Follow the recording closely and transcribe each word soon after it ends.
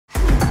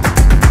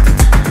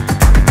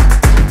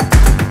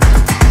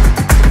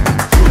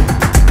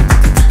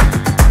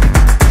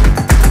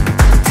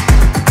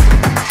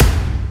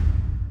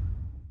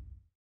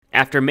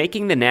After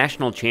making the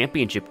national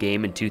championship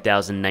game in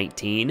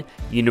 2019,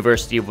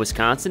 University of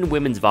Wisconsin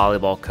women's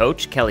volleyball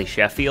coach Kelly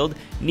Sheffield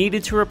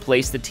needed to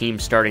replace the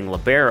team's starting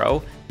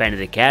libero,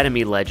 Benet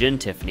Academy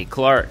legend Tiffany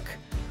Clark.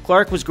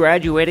 Clark was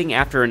graduating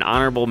after an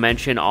honorable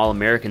mention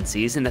All-American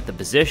season at the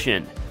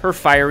position. Her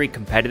fiery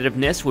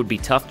competitiveness would be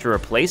tough to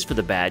replace for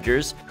the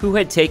Badgers, who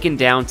had taken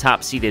down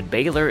top-seeded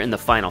Baylor in the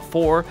Final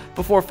Four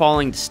before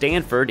falling to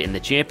Stanford in the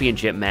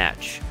championship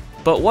match.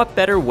 But what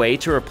better way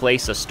to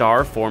replace a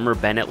star former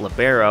Benet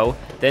libero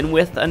than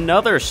with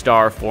another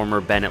star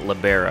former Benet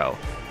libero?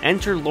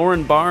 Enter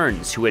Lauren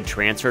Barnes, who had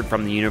transferred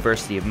from the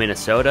University of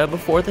Minnesota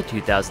before the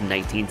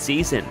 2019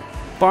 season.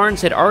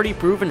 Barnes had already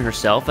proven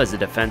herself as a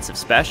defensive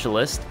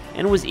specialist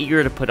and was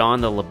eager to put on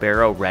the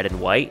libero red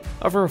and white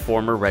of her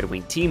former Red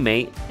Wing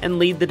teammate and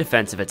lead the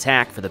defensive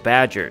attack for the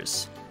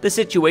Badgers. The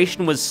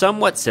situation was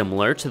somewhat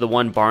similar to the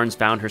one Barnes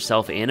found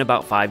herself in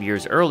about 5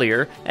 years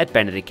earlier at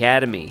Benet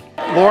Academy.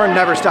 Lauren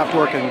never stopped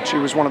working. She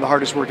was one of the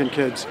hardest working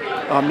kids.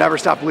 Never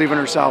stopped believing in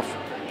herself.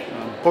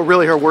 But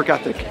really her work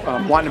ethic,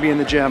 wanting to be in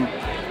the gym,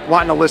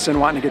 wanting to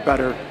listen, wanting to get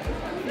better,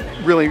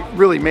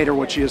 really made her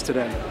what she is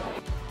today.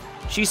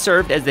 She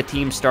served as the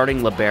team's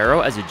starting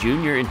libero as a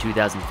junior in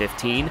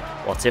 2015,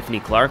 while Tiffany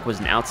Clark was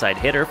an outside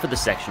hitter for the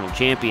sectional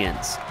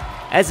champions.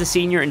 As a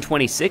senior in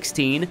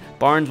 2016,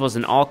 Barnes was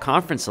an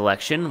all-conference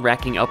selection,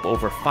 racking up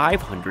over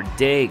 500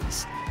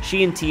 digs.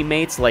 She and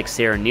teammates like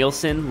Sarah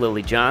Nielsen,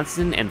 Lily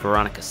Johnson, and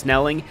Veronica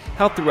Snelling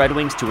helped the Red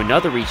Wings to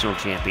another regional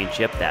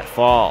championship that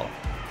fall.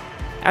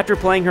 After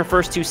playing her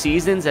first 2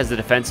 seasons as a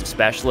defensive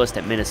specialist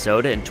at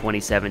Minnesota in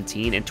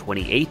 2017 and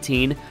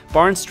 2018,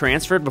 Barnes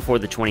transferred before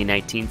the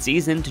 2019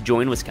 season to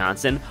join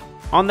Wisconsin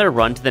on their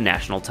run to the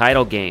national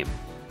title game.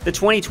 The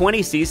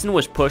 2020 season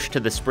was pushed to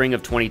the spring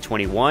of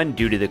 2021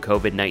 due to the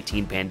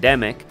COVID-19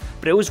 pandemic,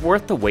 but it was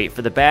worth the wait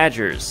for the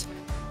Badgers.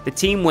 The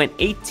team went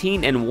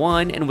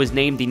 18-1 and was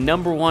named the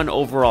 #1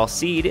 overall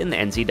seed in the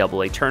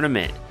NCAA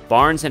tournament.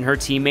 Barnes and her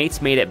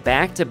teammates made it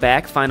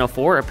back-to-back Final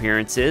Four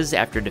appearances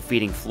after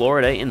defeating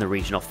Florida in the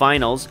regional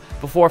finals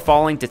before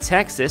falling to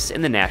Texas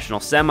in the national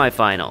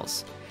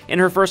semifinals. In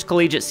her first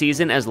collegiate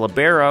season as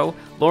libero,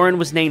 Lauren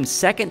was named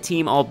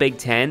second-team All-Big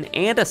Ten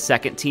and a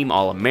second-team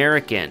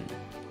All-American.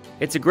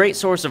 It's a great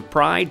source of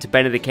pride to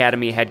Benet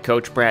Academy head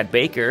coach Brad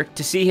Baker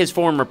to see his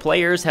former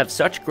players have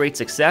such great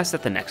success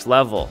at the next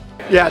level.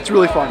 Yeah, it's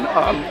really fun.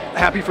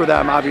 Happy for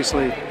them,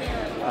 obviously,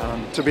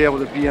 to be able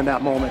to be in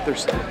that moment.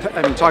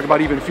 Talk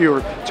about even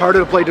fewer. It's harder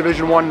to play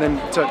Division I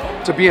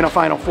than to be in a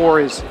Final Four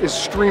is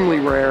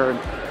extremely rare, and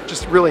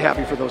just really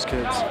happy for those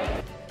kids.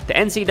 The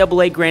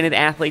NCAA granted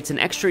athletes an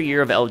extra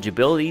year of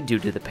eligibility due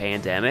to the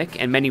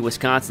pandemic, and many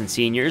Wisconsin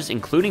seniors,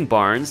 including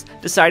Barnes,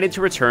 decided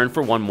to return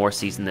for one more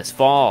season this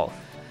fall.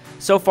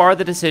 So far,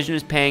 the decision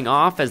is paying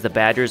off as the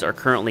Badgers are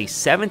currently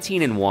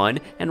 17-1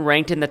 and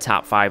ranked in the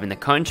top 5 in the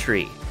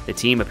country. The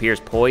team appears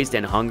poised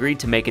and hungry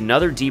to make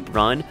another deep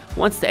run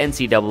once the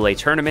NCAA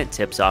tournament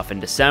tips off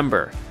in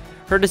December.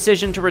 Her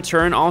decision to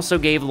return also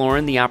gave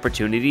Lauren the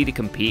opportunity to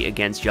compete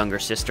against younger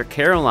sister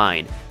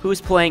Caroline, who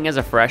is playing as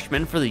a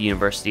freshman for the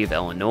University of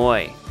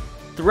Illinois.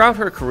 Throughout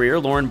her career,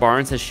 Lauren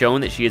Barnes has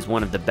shown that she is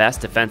one of the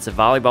best defensive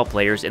volleyball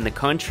players in the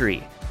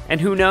country. And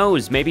who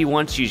knows, maybe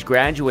once she's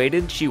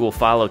graduated, she will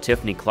follow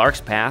Tiffany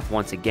Clark's path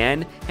once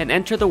again and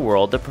enter the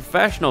world of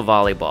professional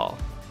volleyball.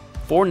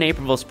 For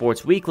Naperville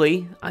Sports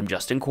Weekly, I'm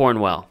Justin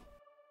Cornwell.